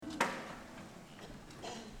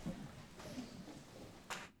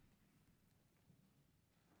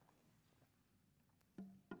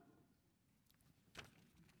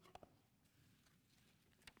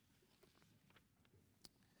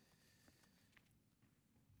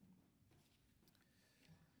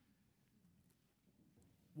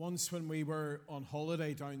Once when we were on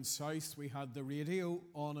holiday down south, we had the radio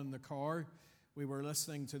on in the car. We were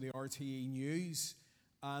listening to the RTE News,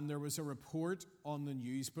 and there was a report on the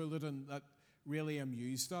news bulletin that really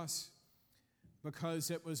amused us because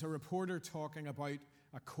it was a reporter talking about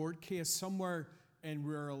a court case somewhere in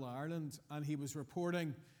rural Ireland, and he was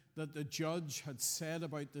reporting that the judge had said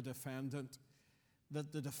about the defendant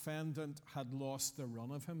that the defendant had lost the run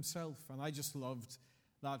of himself. And I just loved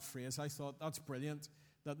that phrase. I thought, that's brilliant,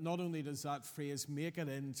 that not only does that phrase make it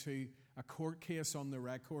into a court case on the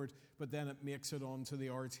record, but then it makes it onto the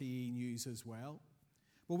RTE News as well.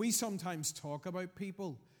 But we sometimes talk about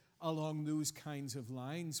people along those kinds of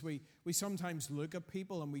lines. We sometimes look at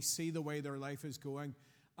people and we see the way their life is going,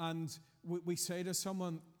 and we say to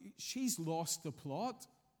someone, she's lost the plot.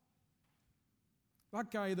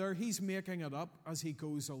 That guy there, he's making it up as he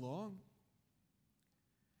goes along.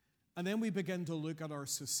 And then we begin to look at our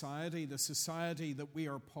society, the society that we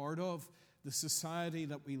are part of, the society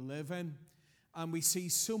that we live in, and we see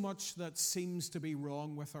so much that seems to be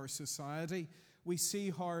wrong with our society. We see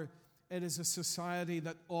how it is a society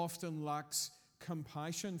that often lacks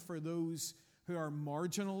compassion for those who are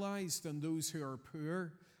marginalized and those who are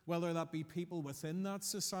poor, whether that be people within that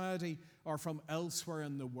society or from elsewhere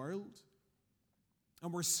in the world.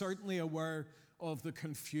 And we're certainly aware of the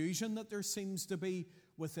confusion that there seems to be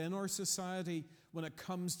within our society when it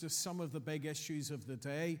comes to some of the big issues of the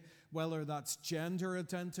day, whether that's gender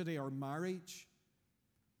identity or marriage.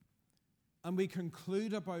 And we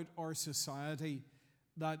conclude about our society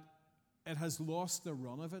that it has lost the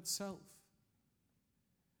run of itself.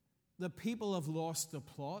 The people have lost the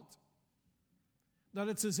plot. That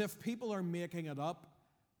it's as if people are making it up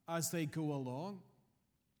as they go along.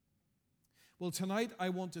 Well, tonight I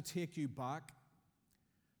want to take you back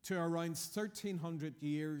to around 1,300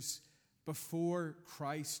 years before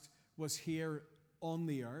Christ was here on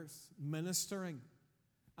the earth, ministering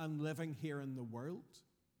and living here in the world.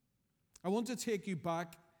 I want to take you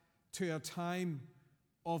back to a time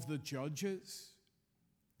of the judges,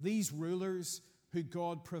 these rulers who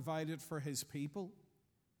God provided for his people.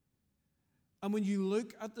 And when you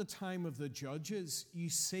look at the time of the judges, you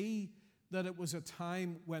see that it was a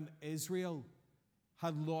time when Israel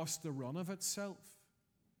had lost the run of itself.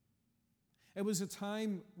 It was a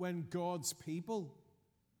time when God's people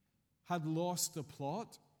had lost the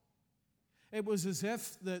plot. It was as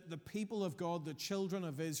if the people of God, the children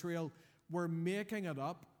of Israel, were making it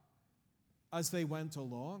up as they went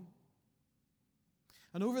along.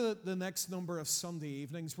 And over the next number of Sunday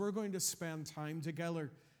evenings, we're going to spend time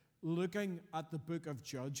together looking at the book of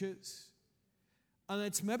Judges. And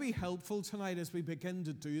it's maybe helpful tonight as we begin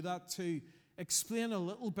to do that to explain a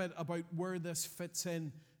little bit about where this fits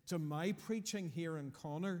in to my preaching here in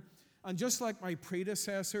Connor. And just like my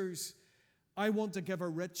predecessors, I want to give a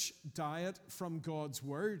rich diet from God's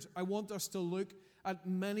Word. I want us to look at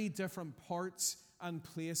many different parts and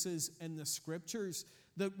places in the Scriptures,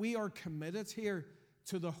 that we are committed here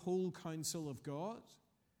to the whole counsel of God.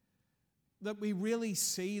 That we really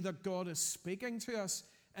see that God is speaking to us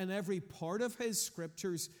in every part of his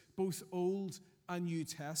Scriptures, both Old and New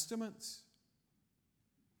Testaments.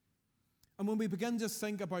 And when we begin to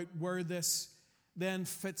think about where this then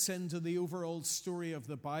fits into the overall story of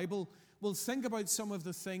the Bible, we'll think about some of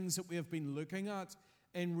the things that we have been looking at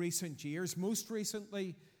in recent years. Most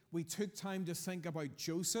recently, we took time to think about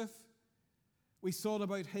Joseph. We thought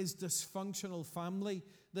about his dysfunctional family,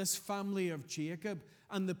 this family of Jacob,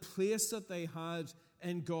 and the place that they had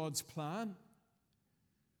in God's plan.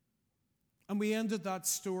 And we ended that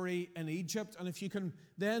story in Egypt. And if you can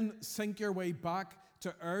then think your way back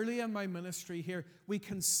to early in my ministry here, we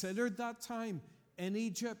considered that time in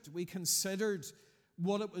Egypt. We considered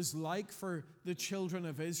what it was like for the children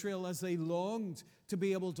of Israel as they longed to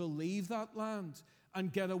be able to leave that land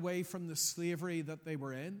and get away from the slavery that they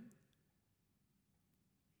were in.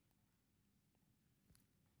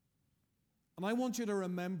 And I want you to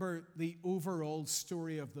remember the overall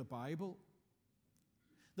story of the Bible.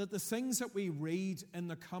 That the things that we read in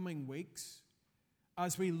the coming weeks,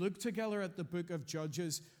 as we look together at the book of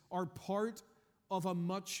Judges, are part of a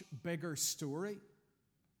much bigger story.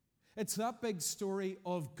 It's that big story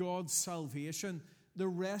of God's salvation, the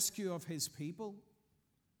rescue of his people.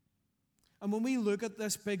 And when we look at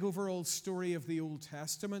this big overall story of the Old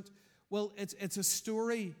Testament, well, it's a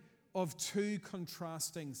story of two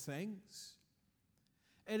contrasting things.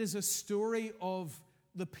 It is a story of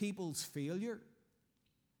the people's failure.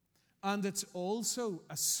 And it's also,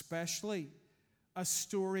 especially, a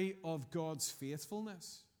story of God's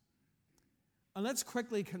faithfulness. And let's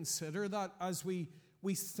quickly consider that as we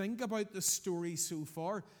we think about the story so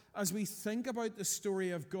far, as we think about the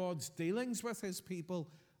story of God's dealings with his people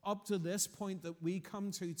up to this point that we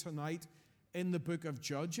come to tonight in the book of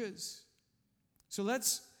Judges. So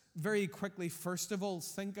let's very quickly, first of all,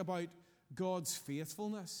 think about God's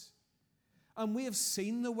faithfulness. And we have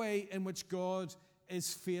seen the way in which God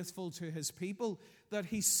is faithful to his people, that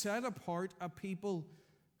he set apart a people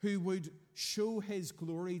who would show his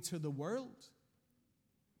glory to the world.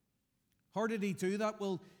 How did he do that?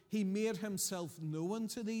 Well, he made himself known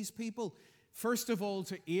to these people. First of all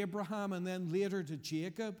to Abraham and then later to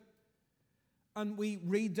Jacob. And we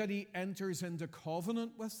read that he enters into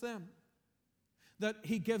covenant with them. That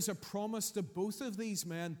he gives a promise to both of these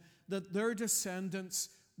men that their descendants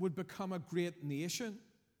would become a great nation.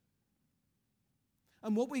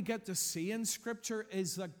 And what we get to see in Scripture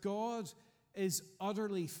is that God is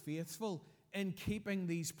utterly faithful in keeping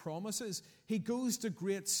these promises. He goes to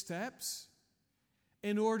great steps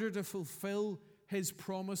in order to fulfill his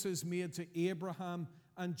promises made to Abraham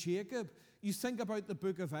and Jacob. You think about the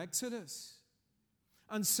book of Exodus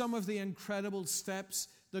and some of the incredible steps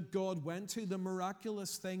that God went to, the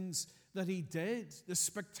miraculous things that he did, the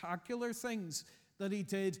spectacular things that he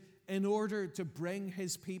did in order to bring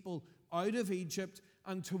his people out of Egypt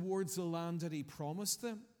and towards the land that he promised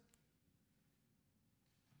them.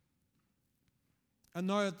 And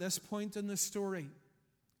now at this point in the story,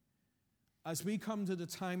 as we come to the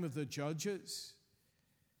time of the Judges,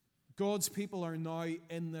 God's people are now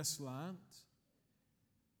in this land,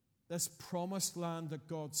 this promised land that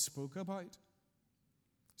God spoke about.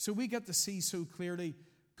 So we get to see so clearly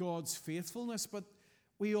God's faithfulness, but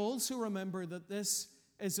we also remember that this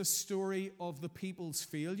is a story of the people's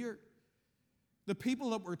failure. The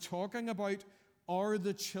people that we're talking about are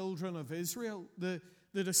the children of Israel, the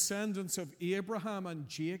descendants of Abraham and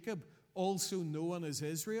Jacob, also known as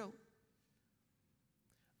Israel.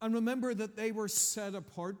 And remember that they were set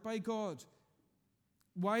apart by God.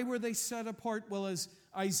 Why were they set apart? Well, as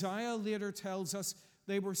Isaiah later tells us,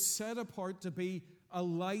 they were set apart to be a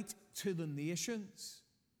light to the nations.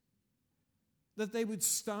 That they would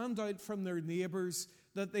stand out from their neighbors,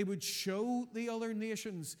 that they would show the other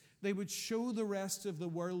nations, they would show the rest of the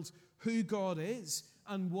world who God is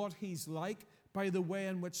and what he's like by the way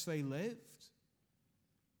in which they lived.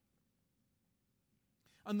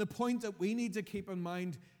 And the point that we need to keep in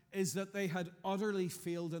mind is that they had utterly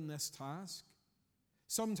failed in this task.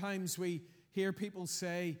 Sometimes we hear people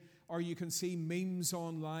say, or you can see memes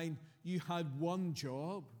online, you had one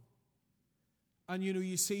job. And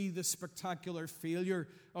you see the spectacular failure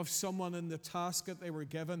of someone in the task that they were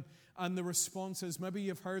given. And the response is, maybe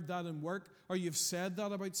you've heard that in work, or you've said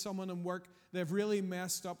that about someone in work. They've really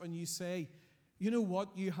messed up, and you say, you know what?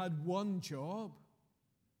 You had one job,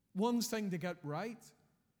 one thing to get right.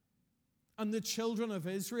 And the children of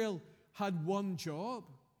Israel had one job,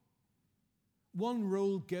 one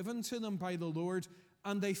role given to them by the Lord,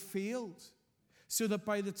 and they failed. So that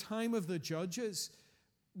by the time of the Judges,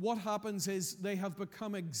 what happens is they have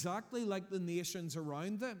become exactly like the nations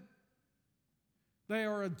around them. They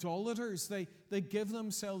are idolaters. They give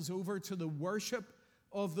themselves over to the worship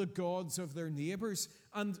of the gods of their neighbors,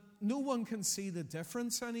 and no one can see the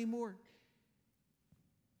difference anymore.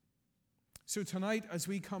 So tonight, as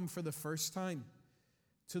we come for the first time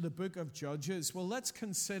to the book of Judges, well, let's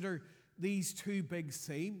consider these two big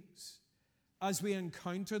themes as we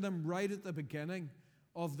encounter them right at the beginning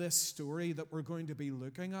of this story that we're going to be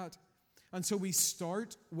looking at. And so we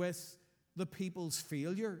start with the people's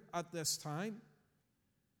failure at this time.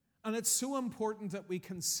 And it's so important that we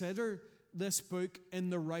consider this book in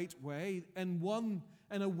the right way, in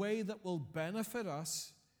a way that will benefit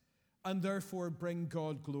us and therefore bring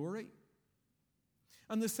God glory.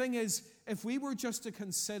 And the thing is, if we were just to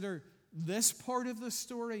consider this part of the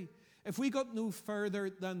story, if we got no further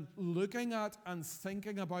than looking at and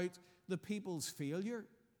thinking about the people's failure,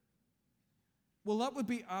 well, that would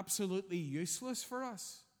be absolutely useless for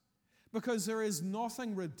us, because there is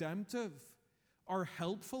nothing redemptive or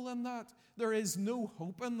helpful in that. There is no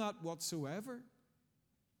hope in that whatsoever.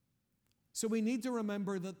 So we need to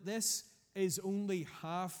remember that this is only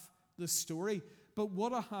half the story, but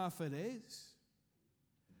what a half it is.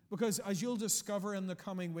 Because as you'll discover in the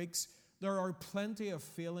coming weeks, there are plenty of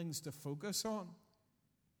failings to focus on.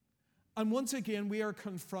 And once again, we are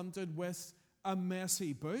confronted with a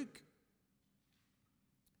messy book.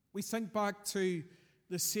 We think back to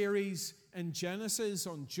the series in Genesis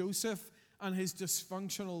on Joseph and his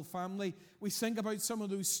dysfunctional family. We think about some of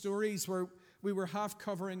those stories where we were half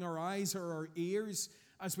covering our eyes or our ears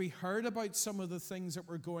as we heard about some of the things that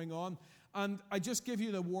were going on. And I just give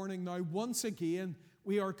you the warning now, once again,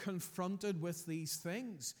 we are confronted with these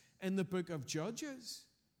things in the book of Judges.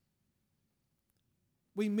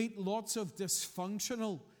 We meet lots of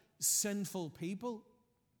dysfunctional, sinful people.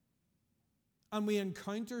 And we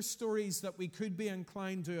encounter stories that we could be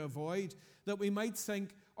inclined to avoid, that we might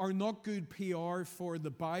think are not good PR for the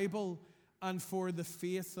Bible and for the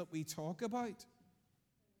faith that we talk about.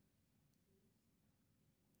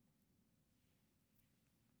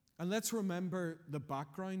 And let's remember the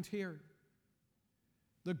background here.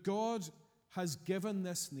 That God has given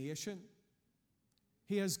this nation,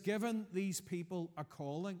 He has given these people a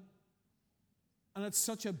calling. And it's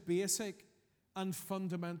such a basic and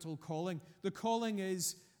fundamental calling. The calling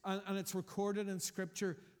is, and it's recorded in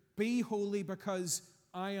Scripture, be holy because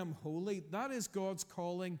I am holy. That is God's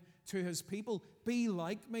calling to His people. Be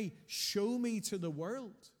like me. Show me to the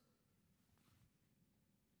world.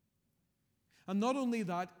 And not only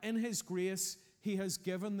that, in His grace, He has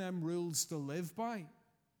given them rules to live by.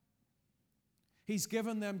 He's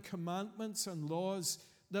given them commandments and laws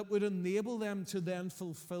that would enable them to then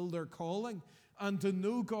fulfill their calling and to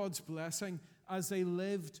know God's blessing as they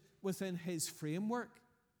lived within His framework.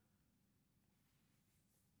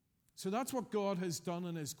 So that's what God has done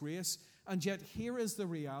in His grace. And yet here is the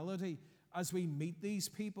reality as we meet these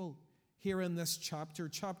people here in this chapter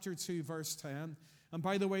 2, verse 10. And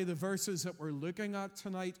by the way, the verses that we're looking at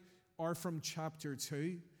tonight are from chapter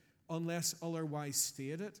 2, unless otherwise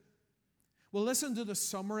stated. Well, listen to the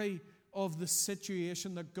summary of the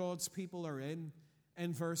situation that God's people are in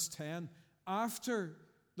verse 10. After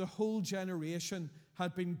the whole generation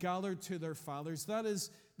had been gathered to their fathers, that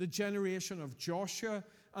is the generation of Joshua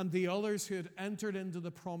and the others who had entered into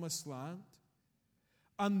the promised land,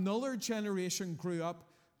 another generation grew up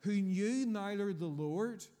who knew neither the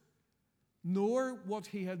Lord nor what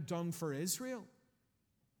He had done for Israel.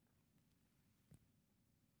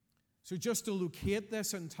 So just to locate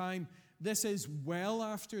this in time, this is well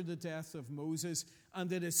after the death of Moses,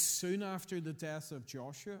 and it is soon after the death of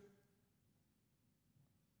Joshua.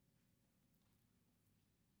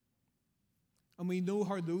 And we know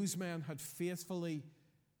how those men had faithfully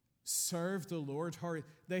served the Lord, how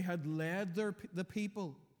they had led the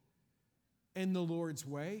people in the Lord's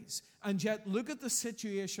ways. And yet, look at the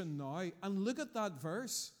situation now, and look at that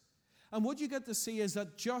verse. And what you get to see is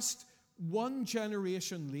that just one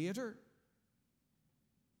generation later,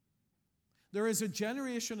 there is a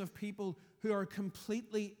generation of people who are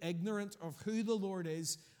completely ignorant of who the Lord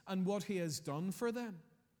is and what He has done for them.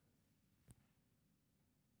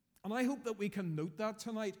 And I hope that we can note that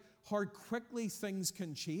tonight, how quickly things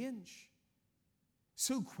can change.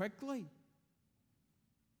 So quickly.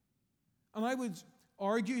 And I would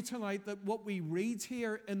argue tonight that what we read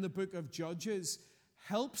here in the book of Judges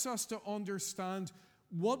helps us to understand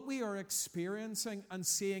what we are experiencing and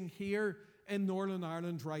seeing here in Northern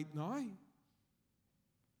Ireland right now.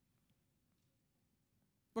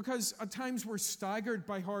 Because at times we're staggered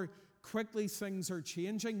by how quickly things are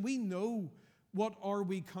changing. We know what our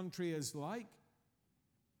wee country is like.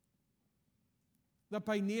 That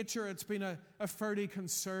by nature it's been a fairly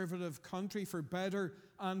conservative country, for better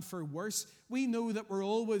and for worse. We know that we're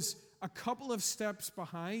always a couple of steps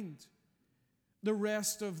behind the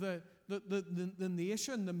rest of the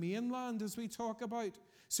nation, the mainland, as we talk about.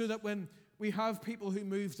 So that when we have people who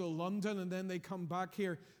move to London and then they come back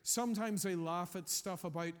here, sometimes they laugh at stuff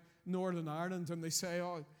about Northern Ireland and they say,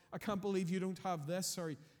 oh, I can't believe you don't have this,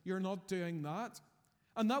 or you're not doing that.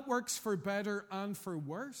 And that works for better and for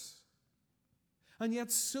worse. And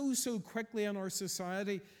yet so quickly in our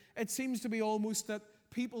society, it seems to be almost that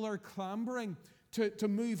people are clambering to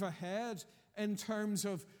move ahead in terms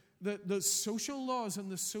of the social laws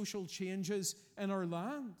and the social changes in our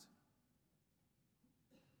land.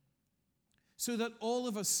 So that all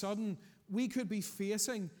of a sudden we could be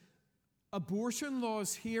facing abortion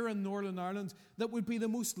laws here in Northern Ireland that would be the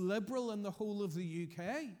most liberal in the whole of the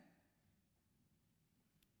UK.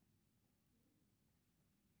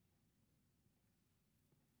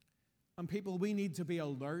 And people, we need to be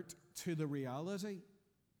alert to the reality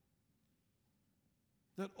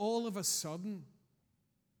that all of a sudden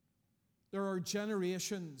there are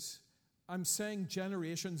generations. I'm saying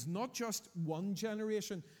generations, not just one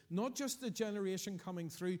generation, not just the generation coming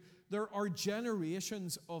through. There are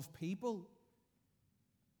generations of people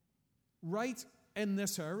right in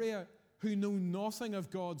this area who know nothing of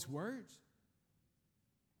God's word.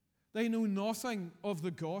 They know nothing of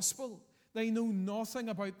the gospel. They know nothing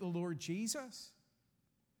about the Lord Jesus.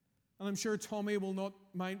 And I'm sure Tommy will not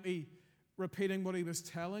mind me repeating what he was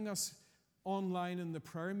telling us online in the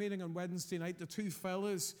prayer meeting on Wednesday night. The two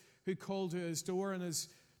fellas who called to his door, and as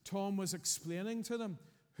Tom was explaining to them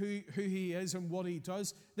who he is and what he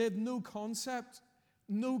does. They have no concept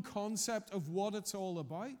of what it's all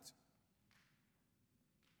about.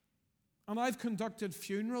 And I've conducted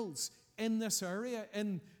funerals in this area,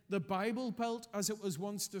 in the Bible Belt, as it was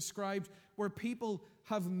once described, where people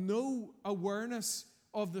have no awareness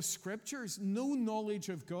of the Scriptures, no knowledge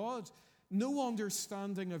of God, no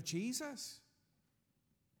understanding of Jesus.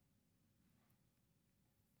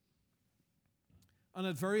 And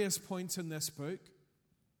at various points in this book,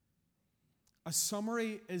 a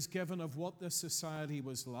summary is given of what this society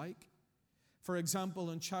was like. For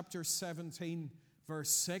example, in chapter 17,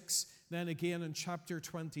 verse 6, then again in chapter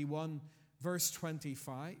 21, verse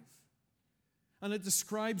 25. And it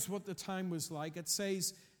describes what the time was like. It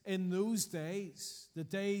says, in those days, the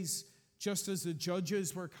days just as the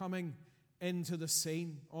judges were coming onto the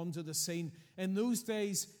scene, in those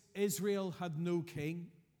days, Israel had no king.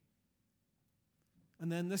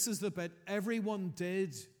 And then this is the bit, everyone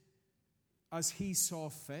did as he saw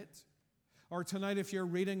fit. Or tonight, if you're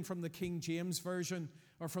reading from the King James Version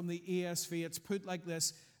or from the ESV, it's put like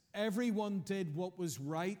this: everyone did what was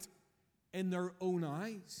right in their own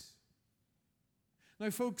eyes. Now,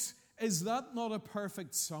 folks, is that not a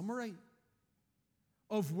perfect summary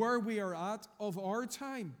of where we are at, of our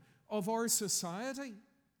time, of our society?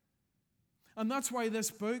 And that's why this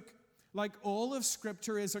book, like all of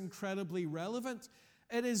Scripture, is incredibly relevant.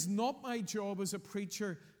 It is not my job as a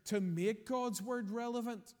preacher to make God's word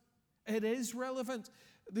relevant. It is relevant.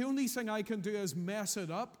 The only thing I can do is mess it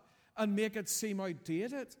up and make it seem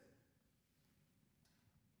outdated.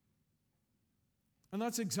 And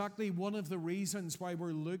that's exactly one of the reasons why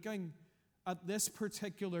we're looking at this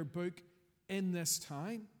particular book in this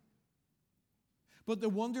time. But the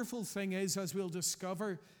wonderful thing is, as we'll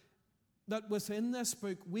discover, that within this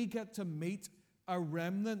book we get to meet a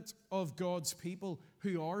remnant of God's people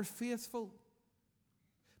who are faithful.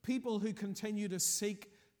 People who continue to seek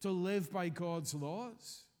to live by God's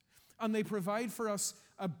laws. And they provide for us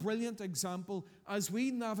a brilliant example as we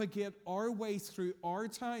navigate our way through our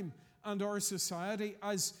time and our society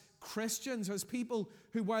as Christians, as people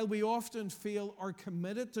who, while we often feel are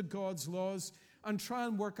committed to God's laws and try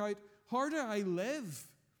and work out, how do I live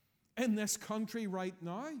in this country right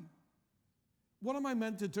now? What am I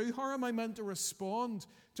meant to do? How am I meant to respond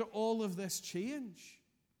to all of this change?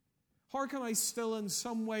 How can I still in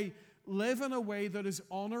some way live in a way that is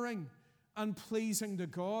honoring and pleasing to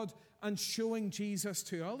God and showing Jesus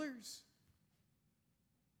to others?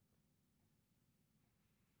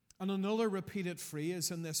 And another repeated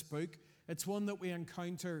phrase in this book, it's one that we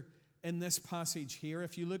encounter in this passage here.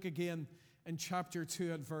 If you look again in chapter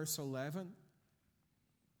 2 at verse 11,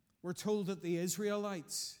 we're told that the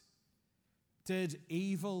Israelites did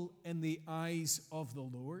evil in the eyes of the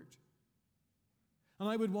Lord. And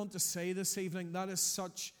I would want to say this evening, that is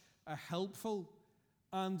such a helpful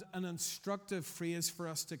and an instructive phrase for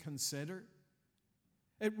us to consider.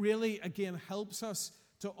 It really, again, helps us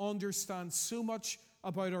to understand so much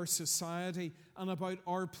about our society and about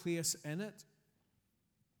our place in it.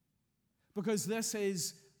 Because this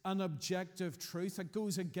is an objective truth. It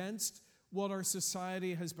goes against what our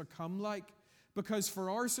society has become like. Because for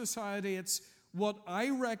our society, it's what I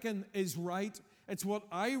reckon is right. It's what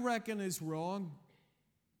I reckon is wrong.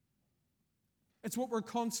 It's what we're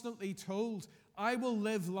constantly told. I will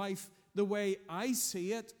live life the way I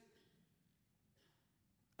see it,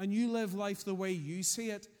 and you live life the way you see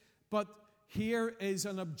it. But here is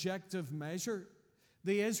an objective measure.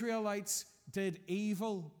 The Israelites did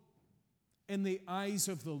evil in the eyes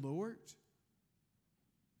of the Lord.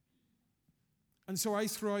 And so I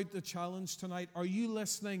throw out the challenge tonight. Are you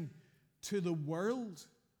listening to the world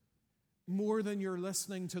more than you're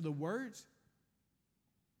listening to the Word?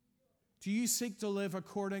 Do you seek to live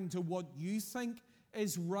according to what you think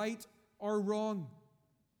is right or wrong?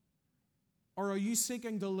 Or are you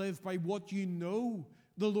seeking to live by what you know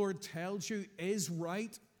the Lord tells you is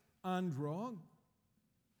right and wrong?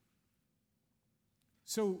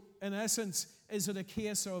 So, in essence, is it a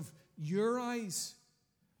case of your eyes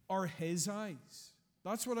or His eyes?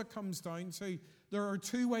 That's what it comes down to. There are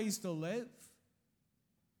two ways to live.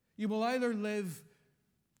 You will either live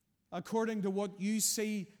according to what you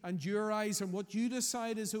see and your eyes and what you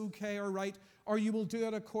decide is okay or right, or you will do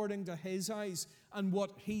it according to His eyes and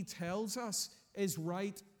what He tells us is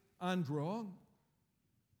right and wrong.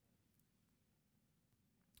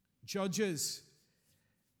 Judges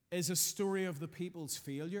is a story of the people's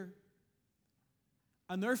failure,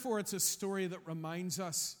 and therefore it's a story that reminds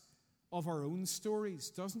us of our own stories,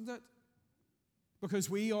 doesn't it? Because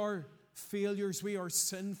we are failures, we are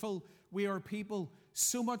sinful, we are people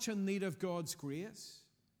so much in need of God's grace.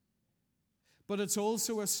 but it's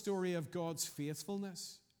also a story of God's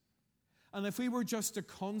faithfulness. And if we were just to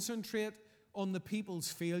concentrate on the people's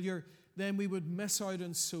failure, then we would miss out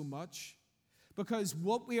on so much. Because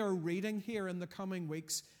what we are reading here in the coming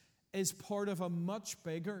weeks is part of a much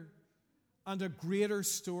bigger and a greater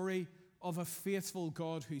story of a faithful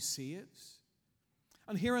God who saves.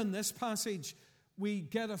 And here in this passage, we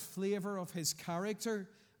get a flavor of his character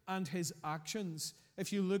and his actions.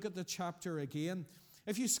 If you look at the chapter again,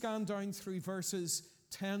 if you scan down through verses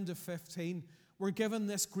 10 to 15, we're given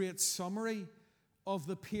this great summary of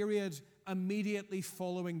the period immediately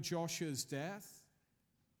following Joshua's death.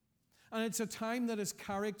 And it's a time that is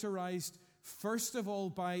characterized, first of all,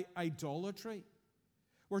 by idolatry.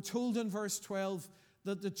 We're told in verse 12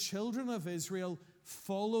 that the children of Israel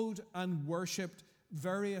followed and worshipped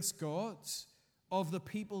various gods of the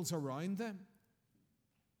peoples around them.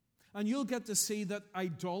 And you'll get to see that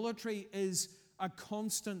idolatry is a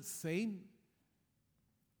constant theme.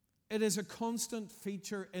 It is a constant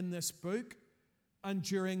feature in this book and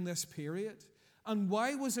during this period. And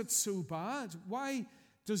why was it so bad? Why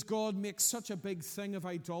does God make such a big thing of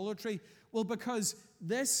idolatry? Well, because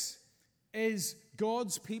this is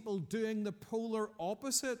God's people doing the polar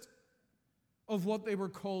opposite of what they were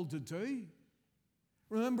called to do.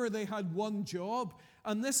 Remember, they had one job,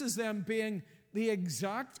 and this is them being the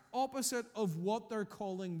exact opposite of what their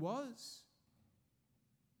calling was.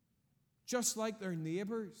 Just like their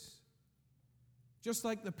neighbors, just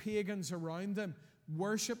like the pagans around them,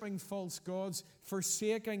 worshipping false gods,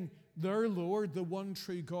 forsaking their Lord, the one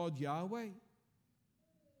true God, Yahweh.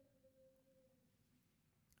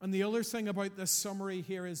 And the other thing about this summary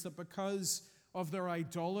here is that because of their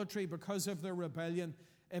idolatry, because of their rebellion,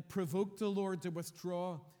 it provoked the Lord to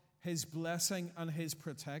withdraw his blessing and his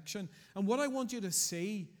protection. And what I want you to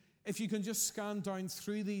see, if you can just scan down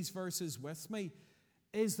through these verses with me,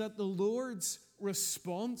 is that the Lord's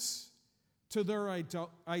response to their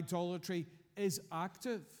idolatry is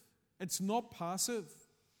active. It's not passive.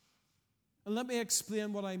 And let me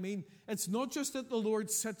explain what I mean. It's not just that the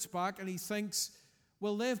Lord sits back and he thinks,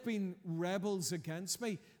 well, they've been rebels against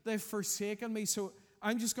me. They've forsaken me, so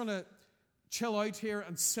I'm just going to chill out here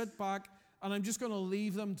and sit back, and I'm just going to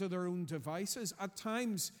leave them to their own devices. At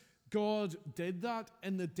times, God did that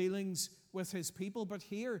in the dealings with his people, but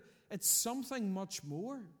here, it's something much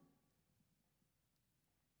more.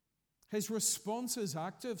 His response is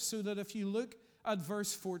active, so that if you look at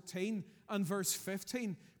verse 14 and verse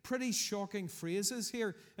 15, pretty shocking phrases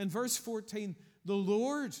here. In verse 14, the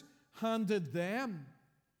Lord handed them,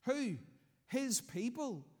 who? His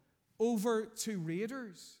people, over to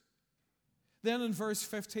raiders. Then in verse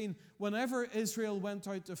 15, whenever Israel went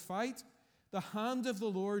out to fight, the hand of the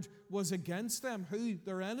Lord was against them. Who?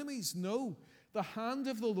 Their enemies? No. The hand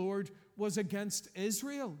of the Lord was against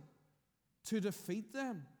Israel to defeat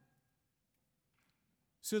them.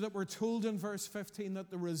 So that we're told in verse 15 that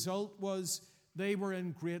the result was they were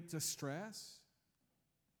in great distress.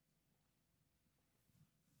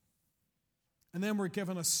 And then we're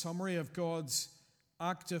given a summary of God's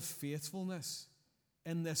active faithfulness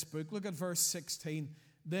in this book. Look at verse 16.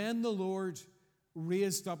 Then the Lord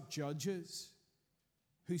raised up judges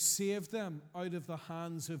who saved them out of the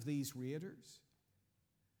hands of these raiders.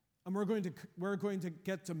 And we're going to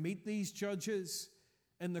get to meet these judges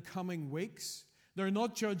in the coming weeks. They're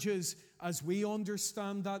not judges as we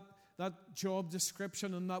understand that job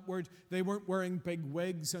description and that word. They weren't wearing big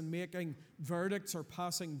wigs and making verdicts or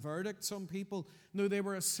passing verdicts on people. No, they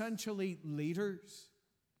were essentially leaders.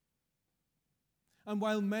 And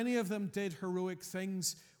while many of them did heroic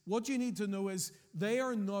things, what you need to know is they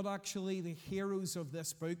are not actually the heroes of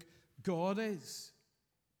this book. God is.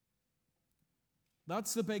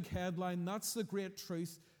 That's the big headline. That's the great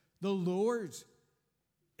truth. The Lord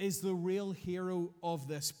is the real hero of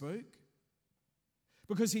this book,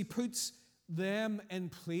 because he puts them in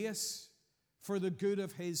place for the good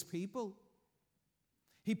of his people.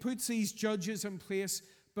 He puts these judges in place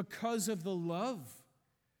because of the love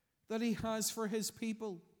that he has for his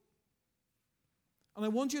people. And I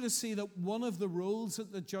want you to see that one of the roles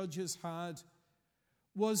that the judges had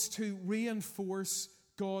was to reinforce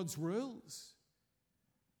God's rules,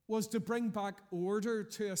 was to bring back order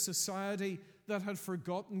to a society that had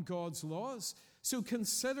forgotten God's laws. So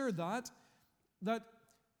consider that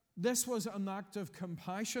this was an act of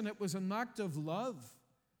compassion. It was an act of love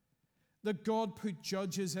that God put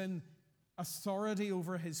judges in authority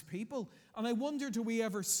over his people. And I wonder, do we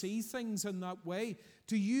ever see things in that way?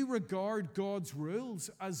 Do you regard God's rules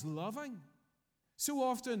as loving? So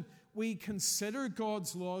often we consider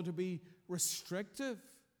God's law to be restrictive.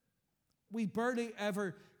 We barely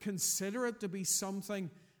ever consider it to be something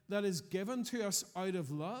that is given to us out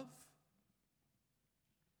of love.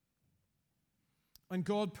 And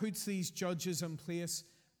God puts these judges in place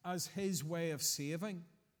as his way of saving.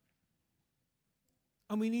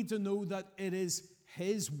 And we need to know that it is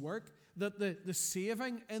his work, that the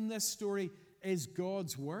saving in this story is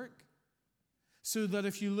God's work. So that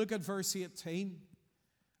if you look at verse 18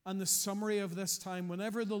 and the summary of this time,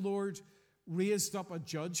 whenever the Lord raised up a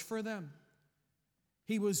judge for them,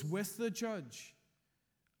 he was with the judge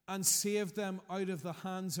and saved them out of the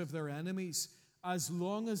hands of their enemies as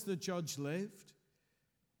long as the judge lived.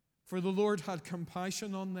 For the Lord had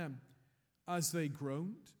compassion on them as they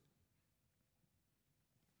groaned.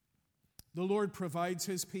 The Lord provides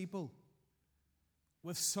his people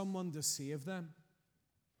with someone to save them.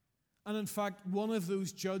 And in fact, one of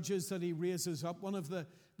those judges that he raises up, one of the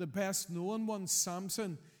best known ones,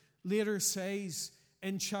 Samson, later says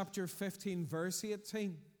in chapter 15, verse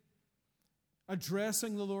 18,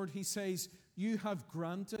 addressing the Lord, he says, "You have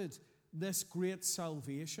granted this great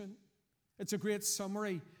salvation." It's a great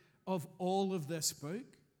summary of all of this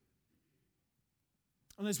book.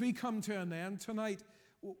 And as we come to an end tonight,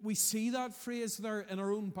 we see that phrase there in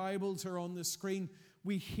our own Bibles or on the screen.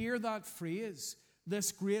 We hear that phrase,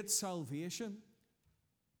 this great salvation.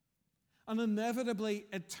 And inevitably,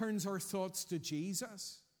 it turns our thoughts to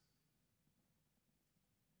Jesus.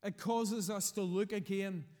 It causes us to look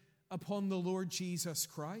again upon the Lord Jesus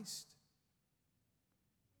Christ.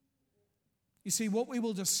 You see, what we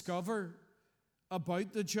will discover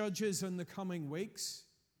about the judges in the coming weeks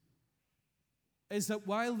is that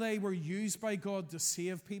while they were used by God to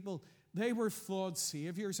save people, they were flawed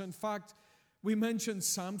saviors. In fact, we mentioned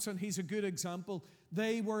Samson. He's a good example.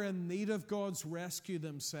 They were in need of God's rescue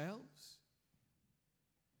themselves.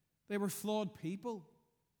 They were flawed people.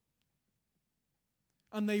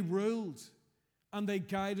 And they ruled and they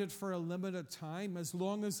guided for a limited time as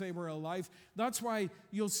long as they were alive. That's why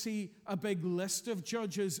you'll see a big list of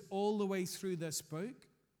judges all the way through this book.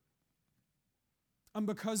 And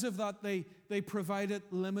because of that, they provided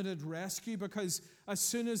limited rescue, because as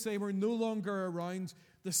soon as they were no longer around,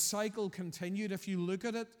 the cycle continued. If you look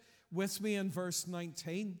at it with me in verse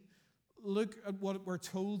 19, look at what we're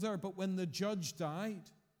told there. But when the judge died,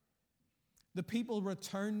 the people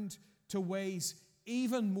returned to ways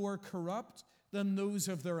even more corrupt than those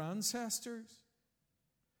of their ancestors,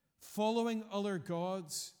 following other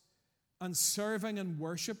gods and serving and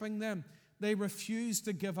worshiping them. They refused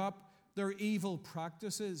to give up their evil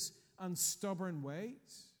practices and stubborn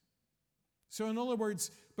ways. So in other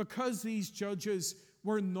words, because these judges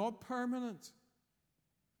were not permanent,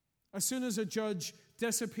 as soon as a judge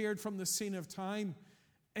disappeared from the scene of time,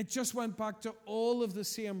 it just went back to all of the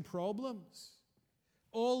same problems,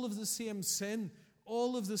 all of the same sin,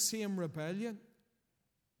 all of the same rebellion.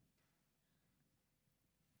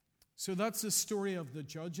 So that's the story of the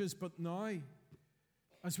judges. But now,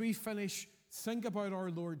 as we finish, think about our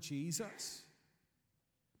Lord Jesus.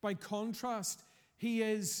 By contrast, he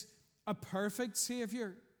is a perfect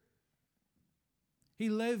Savior. He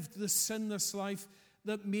lived the sinless life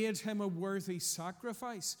that made him a worthy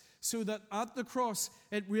sacrifice, so that at the cross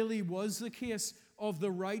it really was the case of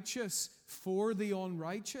the righteous for the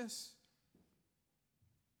unrighteous.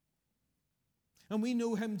 And we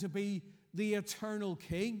know him to be the eternal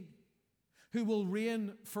King who will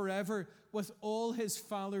reign forever with all his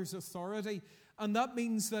Father's authority. And that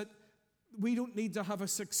means that we don't need to have a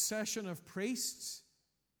succession of priests,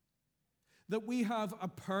 that we have a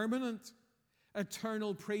permanent,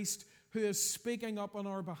 eternal priest who is speaking up on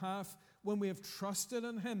our behalf when we have trusted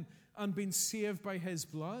in him and been saved by his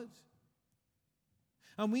blood.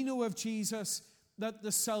 And we know of Jesus that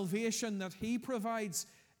the salvation that he provides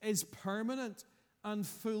is permanent and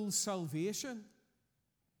full salvation.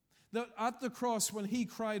 That at the cross, when he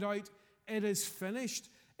cried out, "It is finished,"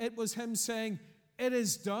 it was him saying, "It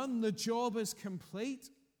is done, the job is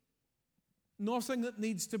complete." Nothing that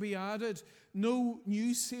needs to be added, no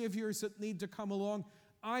new saviors that need to come along.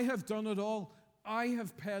 I have done it all. I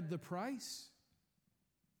have paid the price.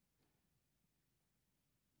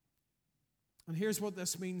 And here's what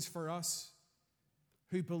this means for us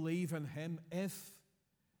who believe in him, if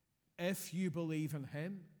you believe in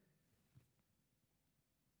him.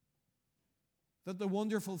 That the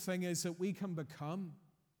wonderful thing is that we can become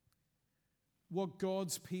what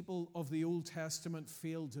God's people of the Old Testament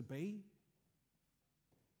failed to be.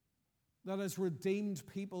 That as redeemed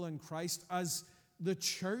people in Christ, as the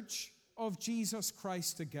church of Jesus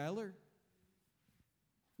Christ together,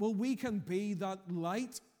 well, we can be that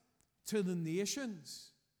light to the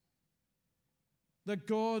nations that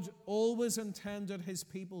God always intended his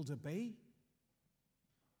people to be.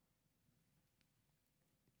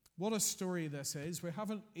 What a story this is. We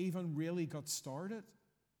haven't even really got started.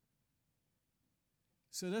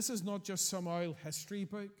 So this is not just some old history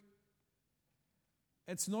book.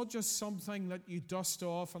 It's not just something that you dust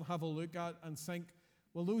off and have a look at and think,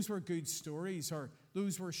 well, those were good stories or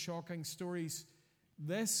those were shocking stories.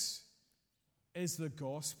 This is the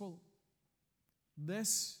gospel.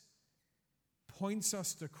 This points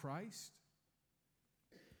us to Christ.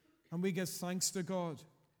 And we give thanks to God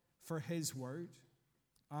for His word.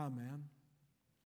 Amen.